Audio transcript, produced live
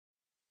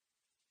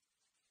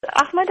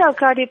Ahmed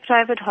Al-Kadi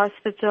Private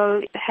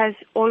Hospital has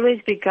always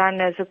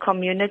begun as a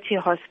community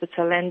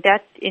hospital, and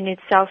that in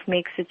itself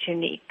makes it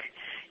unique.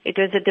 It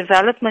was a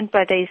development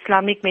by the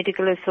Islamic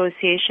Medical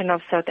Association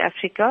of South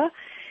Africa,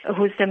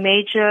 who's the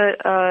major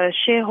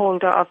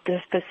shareholder of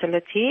this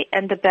facility,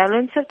 and the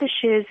balance of the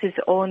shares is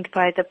owned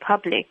by the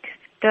public.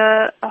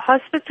 The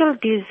hospital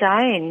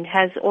design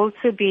has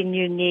also been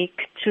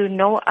unique to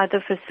no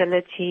other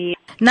facility.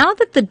 Now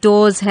that the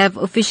doors have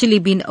officially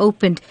been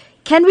opened,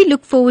 can we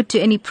look forward to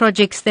any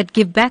projects that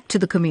give back to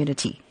the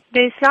community?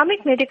 The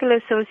Islamic Medical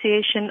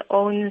Association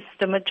owns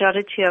the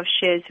majority of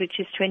shares, which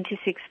is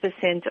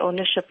 26%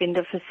 ownership in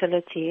the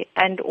facility,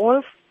 and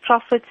all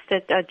profits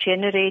that are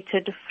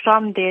generated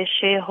from their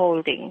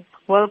shareholding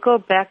will go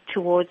back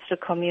towards the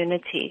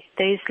community.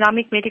 The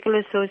Islamic Medical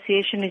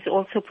Association is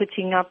also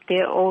putting up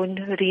their own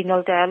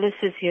renal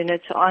dialysis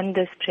unit on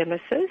this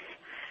premises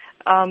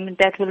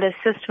that will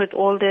assist with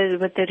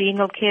the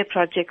renal care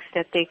projects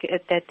that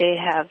they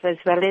have, as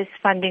well as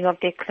funding of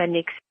their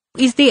clinics.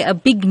 Is there a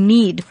big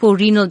need for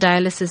renal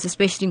dialysis,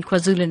 especially in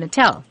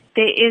KwaZulu-Natal?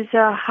 There is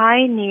a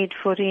high need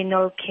for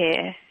renal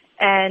care,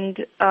 and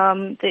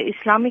the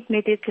Islamic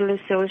Medical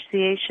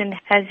Association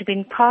has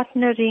been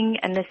partnering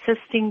and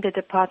assisting the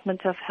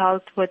Department of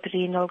Health with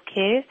renal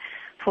care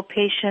for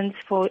patients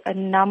for a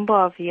number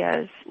of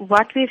years.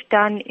 What we've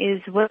done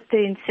is, with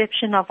the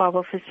inception of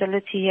our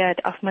facility here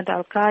at Ahmed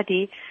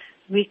Al-Kadi,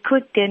 we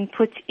could then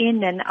put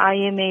in an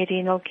IMA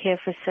renal care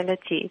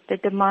facility. The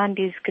demand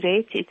is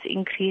great. It's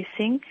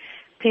increasing.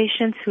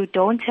 Patients who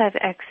don't have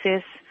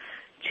access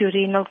to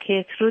renal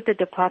care through the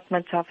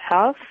Department of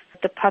Health,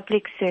 the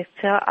public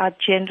sector, are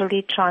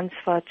generally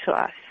transferred to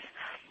us.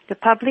 The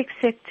public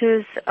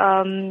sector's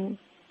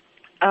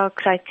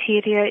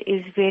criteria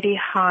is very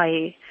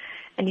high,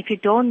 and if you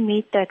don't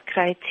meet that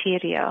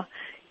criteria,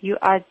 you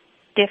are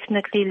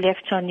definitely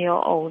left on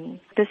your own.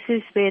 This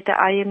is where the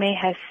IMA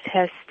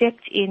has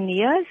stepped in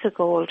years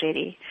ago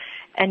already,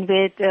 and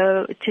where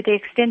to the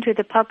extent where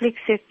the public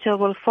sector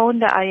will phone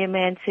the IMA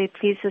and say,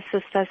 please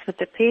assist us with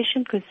the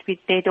patient because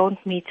they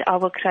don't meet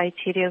our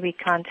criteria, we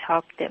can't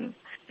help them.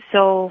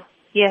 So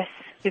yes,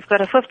 we've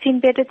got a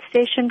 15-bedded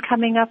station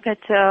coming up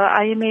at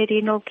IMA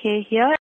Renal Care here.